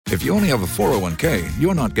If you only have a 401k,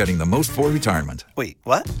 you're not getting the most for retirement. Wait,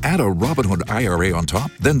 what? Add a Robinhood IRA on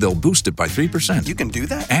top, then they'll boost it by 3%. You can do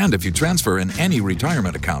that? And if you transfer in any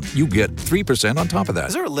retirement account, you get 3% on top of that.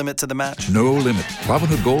 Is there a limit to the match? No limit.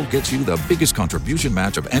 Robinhood Gold gets you the biggest contribution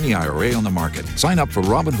match of any IRA on the market. Sign up for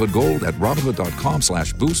Robinhood Gold at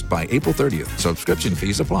Robinhood.com/boost by April 30th. Subscription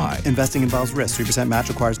fees apply. Investing involves risk. 3% match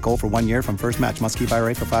requires gold for 1 year from first match. Must keep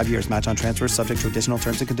IRA for 5 years. Match on transfers subject to additional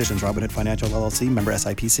terms and conditions. Robinhood Financial LLC. Member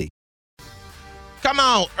SIPC. Come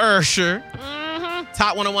on, Ursher.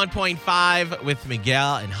 Top 101.5 with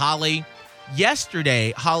Miguel and Holly.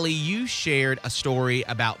 Yesterday, Holly, you shared a story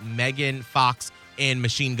about Megan Fox and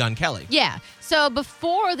Machine Gun Kelly. Yeah. So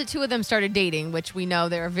before the two of them started dating, which we know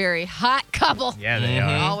they're a very hot couple. Yeah, they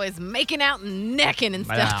are. Always making out and necking and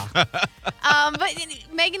stuff. But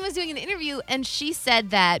Megan was doing an interview, and she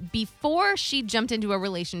said that before she jumped into a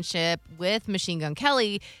relationship with Machine Gun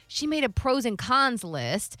Kelly, she made a pros and cons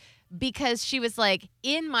list because she was like,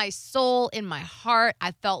 in my soul, in my heart,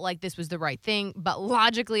 I felt like this was the right thing. But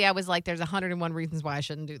logically, I was like, there's 101 reasons why I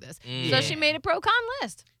shouldn't do this. So she made a pro-con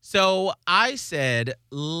list. So I said,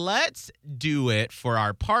 let's do it for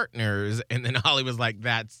our partners. And then Holly was like,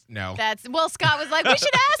 no. Well, Scott was like, we should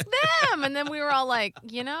ask them. And then we were all like,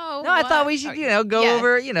 No, I thought we should, go Yeah.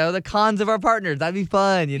 over, the cons of our partners. That'd be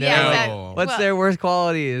fun, Yeah, exactly. What's Well- their worst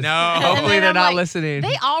qualities? No. And Hopefully then they're I'm not like, listening.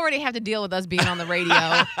 They already have to deal with us being on the radio.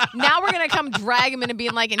 Now we're going to come drag them into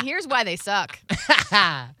being like, and here's why they suck.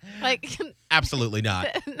 Like, Absolutely not.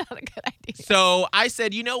 not a good idea. So I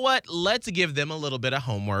said, you know what? Let's give them a little bit of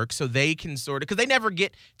homework so they can sort of, because they never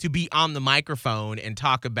get to be on the microphone and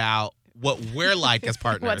talk about what we're like as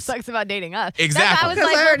partners. What sucks about dating us. Exactly. I was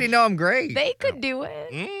Because like, I already know I'm great. they could do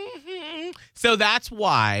it. Mhm. So that's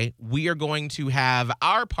why we are going to have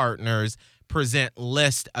our partners present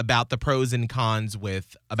list about the pros and cons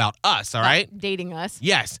about us, all right? Dating us.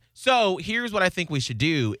 Yes. So here's what I think we should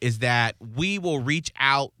do is that we will reach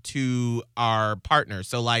out to our partners.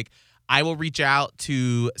 So like I will reach out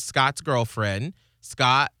to Scott's girlfriend.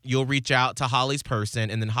 Scott, you'll reach out to Holly's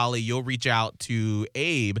person. And then Holly, you'll reach out to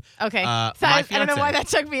Abe. Okay. my So I don't know fiancé. why that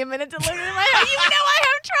took me a minute to look at my head. You know I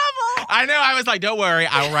have trouble. I know. I was like, don't worry.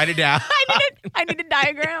 I'll write it down. I need a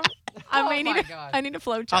diagram. I need a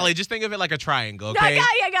flow chart. Holly, just think of it like a triangle, No, I okay?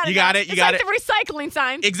 got it. You got it? You It's got like it? the recycling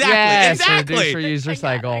sign. Exactly. Yes, Exactly. reduce, reuse,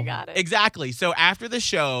 recycle. I got it. Exactly. So after the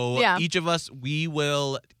show, Yeah. each of us, we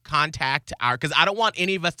will contact because I don't want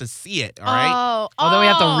any of us to see it, all right? Oh, then we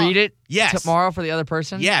have to read it Yes. tomorrow for the other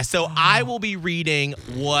person? Yeah, so I will be reading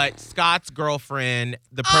what Scott's girlfriend,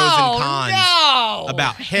 the pros and cons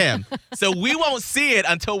about him. So we won't see it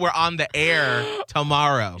until we're on the air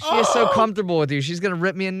tomorrow. She is so comfortable with you. She's going to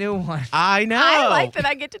rip me a new one. I know. I like that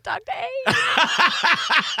I get to talk to Abe.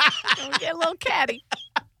 I'll get a little catty.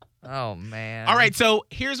 Oh, man. All right, so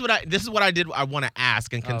this is what I did. I want to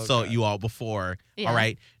ask and consult God. you all before. Yeah. All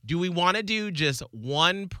right. Do we want to do just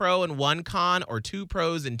one pro and one con or two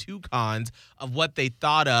pros and two cons of what they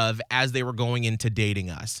thought of as they were going into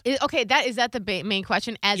dating us? Okay, is that the main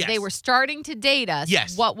question? As Yes. they were starting to date us,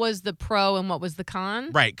 Yes. what was the pro and what was the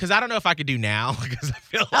con? Right, because I don't know if I could do now because I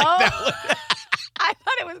feel like that would. I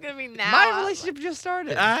thought it was going to be now. My relationship just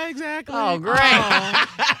started. Exactly. Oh, great.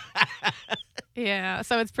 Yeah,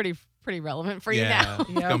 so it's pretty relevant for you Yeah, now. it's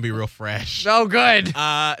gonna be real fresh. Oh, good.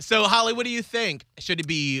 So Holly, what do you think? Should it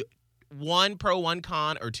be one pro, one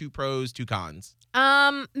con, or two pros, two cons?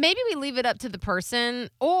 Maybe we leave it up to the person,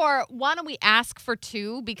 or why don't we ask for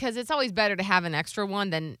two? Because it's always better to have an extra one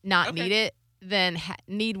than not Okay. need it than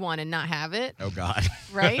need one and not have it. Oh God.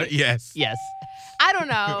 Right? Yes. Yes. I don't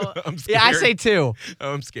know. I'm scared. Yeah, I say two.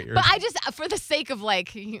 I'm scared. But I just, for the sake of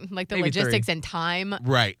like the Maybe logistics and time,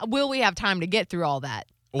 right. will we have time to get through all that?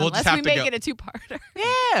 We'll Unless just have we to make go. it a two-parter. Yeah.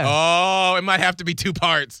 Oh, it might have to be two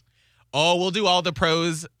parts. Oh, we'll do all the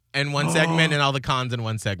pros in one segment and all the cons in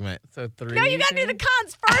one segment. So three. No, you gotta do the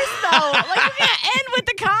cons first, though. Like, you can't end with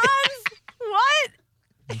the cons.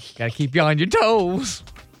 What? Gotta keep you on your toes.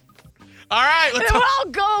 All right. And Let's we'll all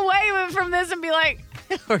go away from this and be like,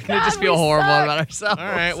 We're gonna God, just feel we horrible suck. about ourselves. All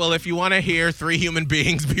right. Well, if you want to hear three human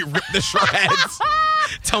beings be ripped to shreds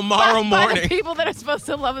tomorrow by the morning, people that are supposed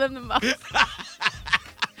to love them the most.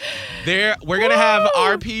 we're gonna have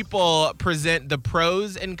our people present the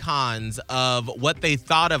pros and cons of what they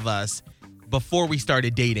thought of us before we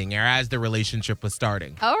started dating or as the relationship was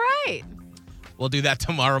starting. All right. We'll do that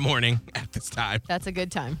tomorrow morning at this time. That's a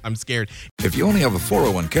good time. I'm scared. If you only have a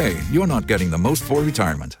 401k, you're not getting the most for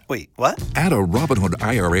retirement. Wait, what? Add a Robinhood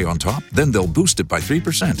IRA on top, then they'll boost it by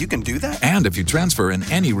 3%. You can do that? And if you transfer in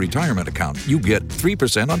any retirement account, you get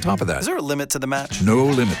 3% on top of that. Is there a limit to the match? No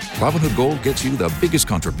limit. Robinhood Gold gets you the biggest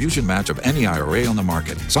contribution match of any IRA on the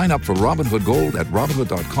market. Sign up for Robinhood Gold at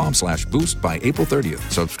Robinhood.com/boost by April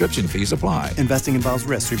 30th. Subscription fees apply. Investing involves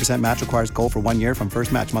risk. 3% match requires gold for 1 year from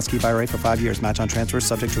first match. Must keep IRA for 5 years. Match on transfers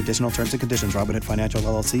subject to additional terms and conditions. Robinhood Financial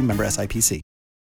LLC, member SIPC.